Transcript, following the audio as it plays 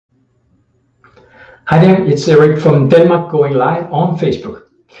Hi there, it's Eric from Denmark going live on Facebook.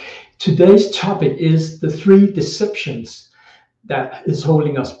 Today's topic is the 3 deceptions that is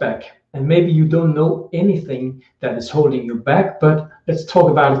holding us back. And maybe you don't know anything that is holding you back, but let's talk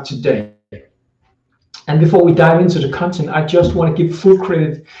about it today. And before we dive into the content, I just want to give full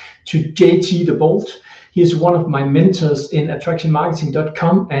credit to JT the Bolt. He is one of my mentors in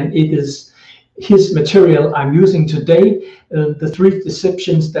attractionmarketing.com, and it is his material I'm using today, the 3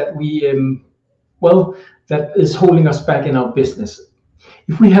 deceptions that that is holding us back in our business.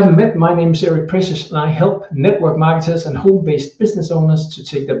 If we haven't met, my name is Eric Precious, and I help network marketers and home-based business owners to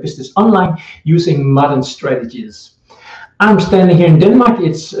take their business online using modern strategies. I'm standing here in Denmark.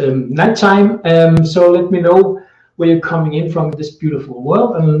 It's nighttime, so let me know where you're coming in from this beautiful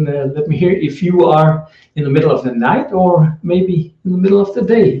world, and let me hear if you are in the middle of the night or maybe in the middle of the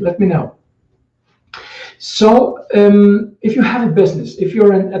day. Let me know. So if you have a business, if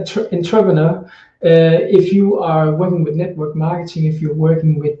you're an entrepreneur, if you are working with network marketing, if you're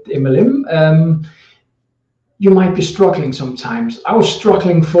working with MLM, you might be struggling sometimes. I was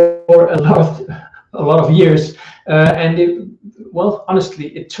struggling for a lot of years, and honestly,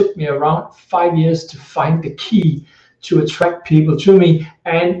 it took me around 5 years to find the key to attract people to me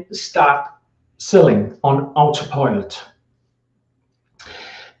and start selling on autopilot.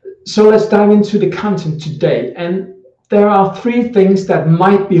 So let's dive into the content today. And there are 3 things that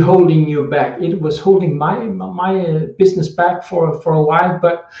might be holding you back. It was holding my business back for a while,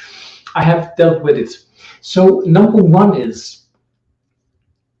 but I have dealt with it. So number 1 is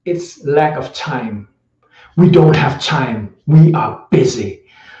it's lack of time. We don't have time. We are busy.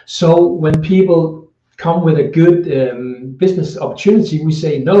 So when people come with a good business opportunity, we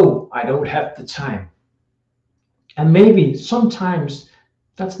say, no, I don't have the time. And maybe sometimes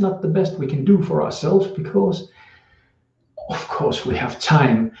that's not the best we can do for ourselves, because of course we have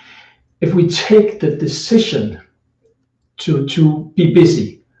time. If we take the decision to be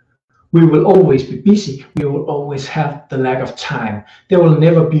busy, we will always be busy. We will always have the lack of time. There will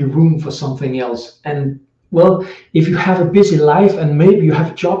never be room for something else. And well, if you have a busy life and maybe you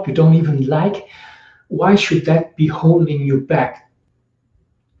have a job you don't even like, why should that be holding you back?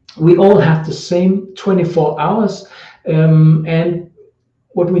 We all have the same 24 hours, and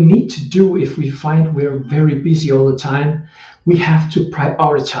what we need to do if we find we're very busy all the time, we have to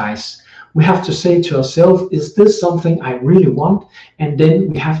prioritize. We have to say to ourselves, is this something I really want? And then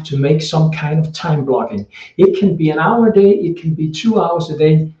we have to make some kind of time blocking. It can be an hour a day, it can be 2 hours a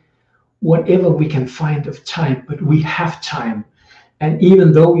day, whatever we can find of time, but we have time. And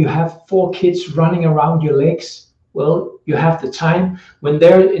even though you have 4 kids running around your legs, well, you have the time. When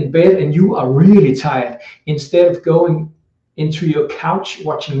they're in bed and you are really tired, instead of going into your couch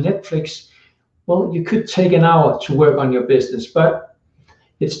watching Netflix, well, you could take an hour to work on your business, but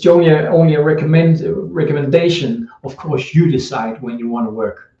it's only a recommendation. Of course, you decide when you want to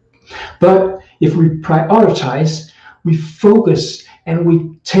work. But if we prioritize, we focus, and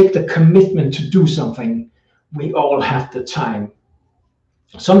we take the commitment to do something, we all have the time.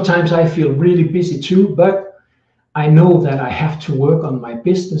 Sometimes I feel really busy too, but I know that I have to work on my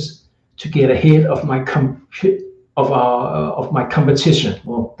business to get ahead of my competition.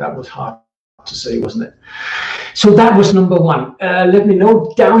 Well, that was hard to say, wasn't it? So that was number 1. Let me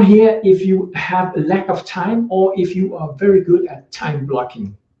know down here if you have a lack of time or if you are very good at time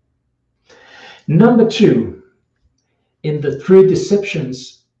blocking. Number 2, in the 3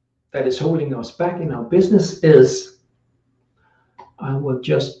 deceptions that is holding us back in our business is, I will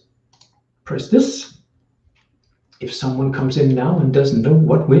just press this if someone comes in now and doesn't know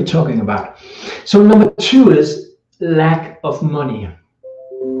what we're talking about. So number 2 is lack of money.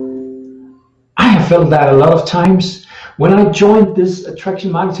 I have felt that a lot of times. When I joined this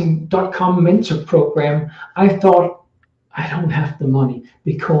attractionmarketing.com mentor program, I thought, I don't have the money,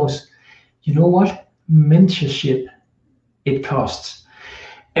 because you know what? Mentorship, it costs.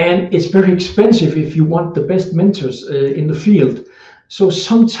 And it's very expensive if you want the best mentors in the field. So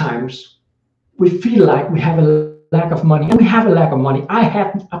sometimes we feel like we have a lack of money, and we have a lack of money. I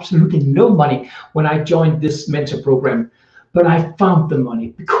had absolutely no money when I joined this mentor program, but I found the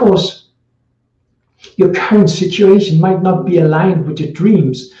money, because your current situation might not be aligned with your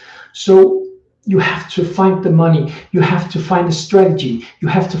dreams. So you have to find the money, you have to find a strategy, you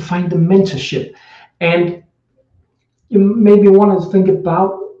have to find the mentorship, and you maybe want to think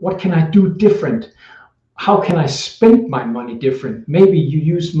about, what can I do different? How can I spend my money different? Maybe you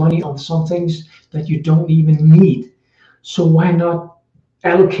use money on some things that you don't even need. So why not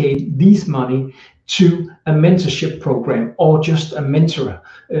allocate this money to a mentorship program or just a mentor,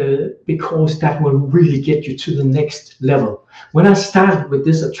 because that will really get you to the next level. When I started with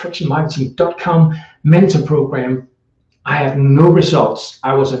this attractionmarketing.com mentor program, I had no results.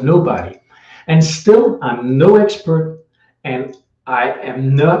 I was a nobody. And still, I'm no expert, and I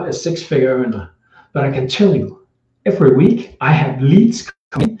am not a six-figure earner. But I can tell you, every week I have leads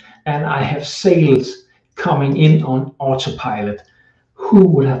coming in and I have sales coming in on autopilot. Who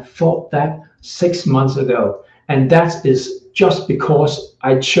would have thought that 6 months ago? And that is just because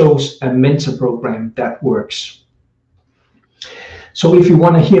I chose a mentor program that works. So if you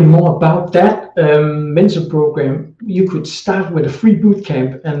want to hear more about that mentor program, you could start with a free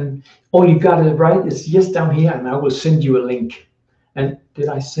bootcamp, and all you got to write is yes down here, and I will send you a link. And did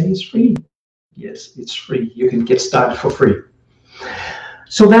I say it's free? Yes, it's free. You can get started for free.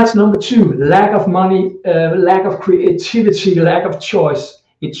 So that's number 2, lack of money, lack of creativity, lack of choice.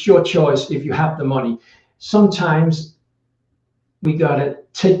 It's your choice if you have the money. Sometimes we gotta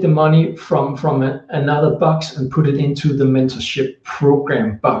take the money from another box and put it into the mentorship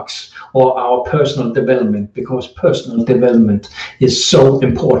program box or our personal development, because personal development is so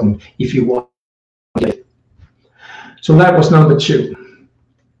important if you want to live. So that was number 2.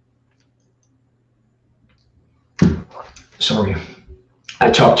 Sorry,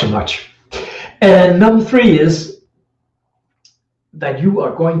 I talk too much. And number 3 is that you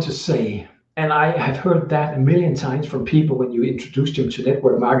are going to say, and I have heard that a million times from people when you introduce them to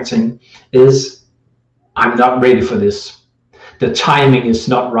network marketing, is I'm not ready for this. The timing is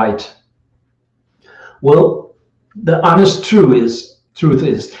not right. Well, the honest truth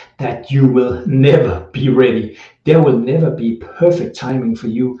is that you will never be ready. There will never be perfect timing for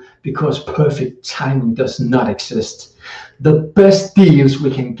you, because perfect timing does not exist. The best deals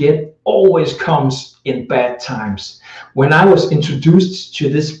we can get always comes in bad times. When I was introduced to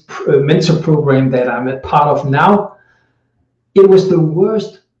this mentor program that I'm a part of now, it was the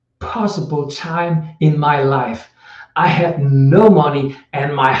worst possible time in my life. I had no money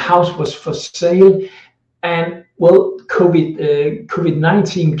and my house was for sale, and well,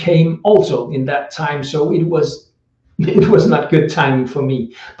 COVID-19 came also in that time, so it was not good timing for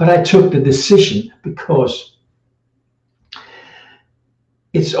me. But I took the decision, because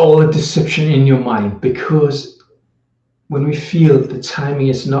it's all a deception in your mind. Because when we feel the timing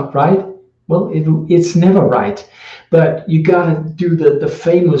is not right, well, it's never right. But you gotta do the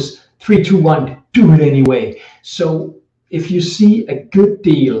famous 3, 2, 1, do it anyway. So if you see a good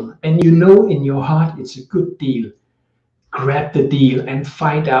deal and you know in your heart it's a good deal, grab the deal and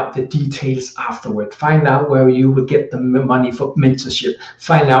find out the details afterward. Find out where you will get the money for mentorship.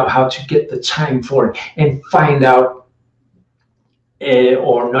 Find out how to get the time for it, and find out,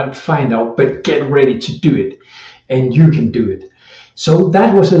 or not find out, but get ready to do it, and you can do it. So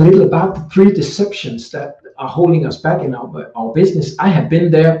that was a little about the 3 deceptions that are holding us back in our business. I have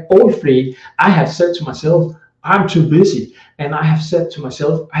been there, all 3. I have said to myself, I'm too busy. And I have said to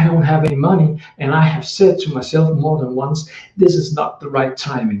myself, I don't have any money. And I have said to myself more than once, this is not the right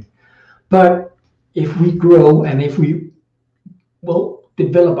timing. But if we grow and if we will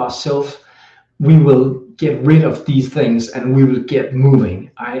develop ourselves, we will get rid of these things and we will get moving.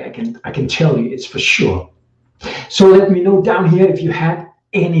 I can tell you, it's for sure. So let me know down here if you had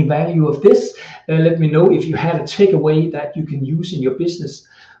any value of this. Let me know if you had a takeaway that you can use in your business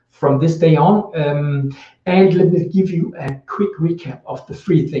from this day on. And let me give you a quick recap of the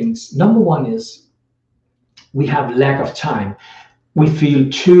 3 things. Number 1 is we have lack of time. We feel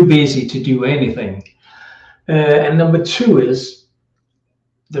too busy to do anything. And number 2 is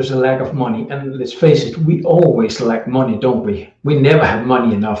there's a lack of money. And let's face it, we always lack money, don't we? We never have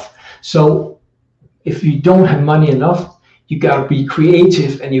money enough. So if you don't have money enough, you got to be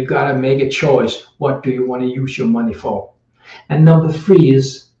creative and you got to make a choice. What do you want to use your money for? And number 3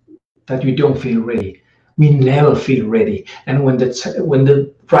 is that you don't feel ready. We never feel ready. And when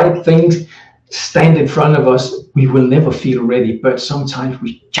the right things stand in front of us, we will never feel ready. But sometimes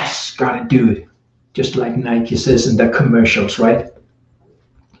we just got to do it. Just like Nike says in their commercials, right?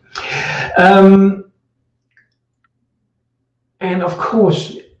 And of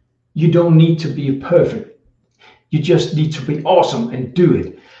course, you don't need to be perfect. You just need to be awesome and do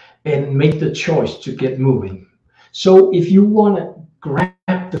it and make the choice to get moving. So if you want to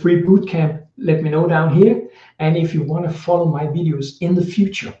grab the free bootcamp, let me know down here. And if you want to follow my videos in the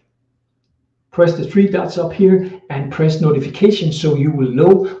future, press the 3 dots up here and press notifications so you will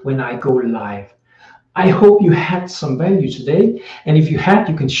know when I go live. I hope you had some value today. And if you had,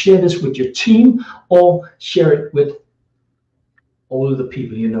 you can share this with your team or share it with all the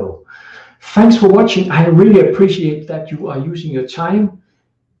people you know. Thanks for watching. I really appreciate that you are using your time,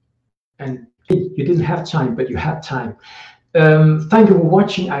 and You didn't have time, but you had time. Thank you for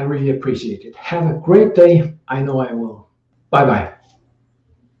watching. I really appreciate it. Have a great day. I know I will. Bye bye.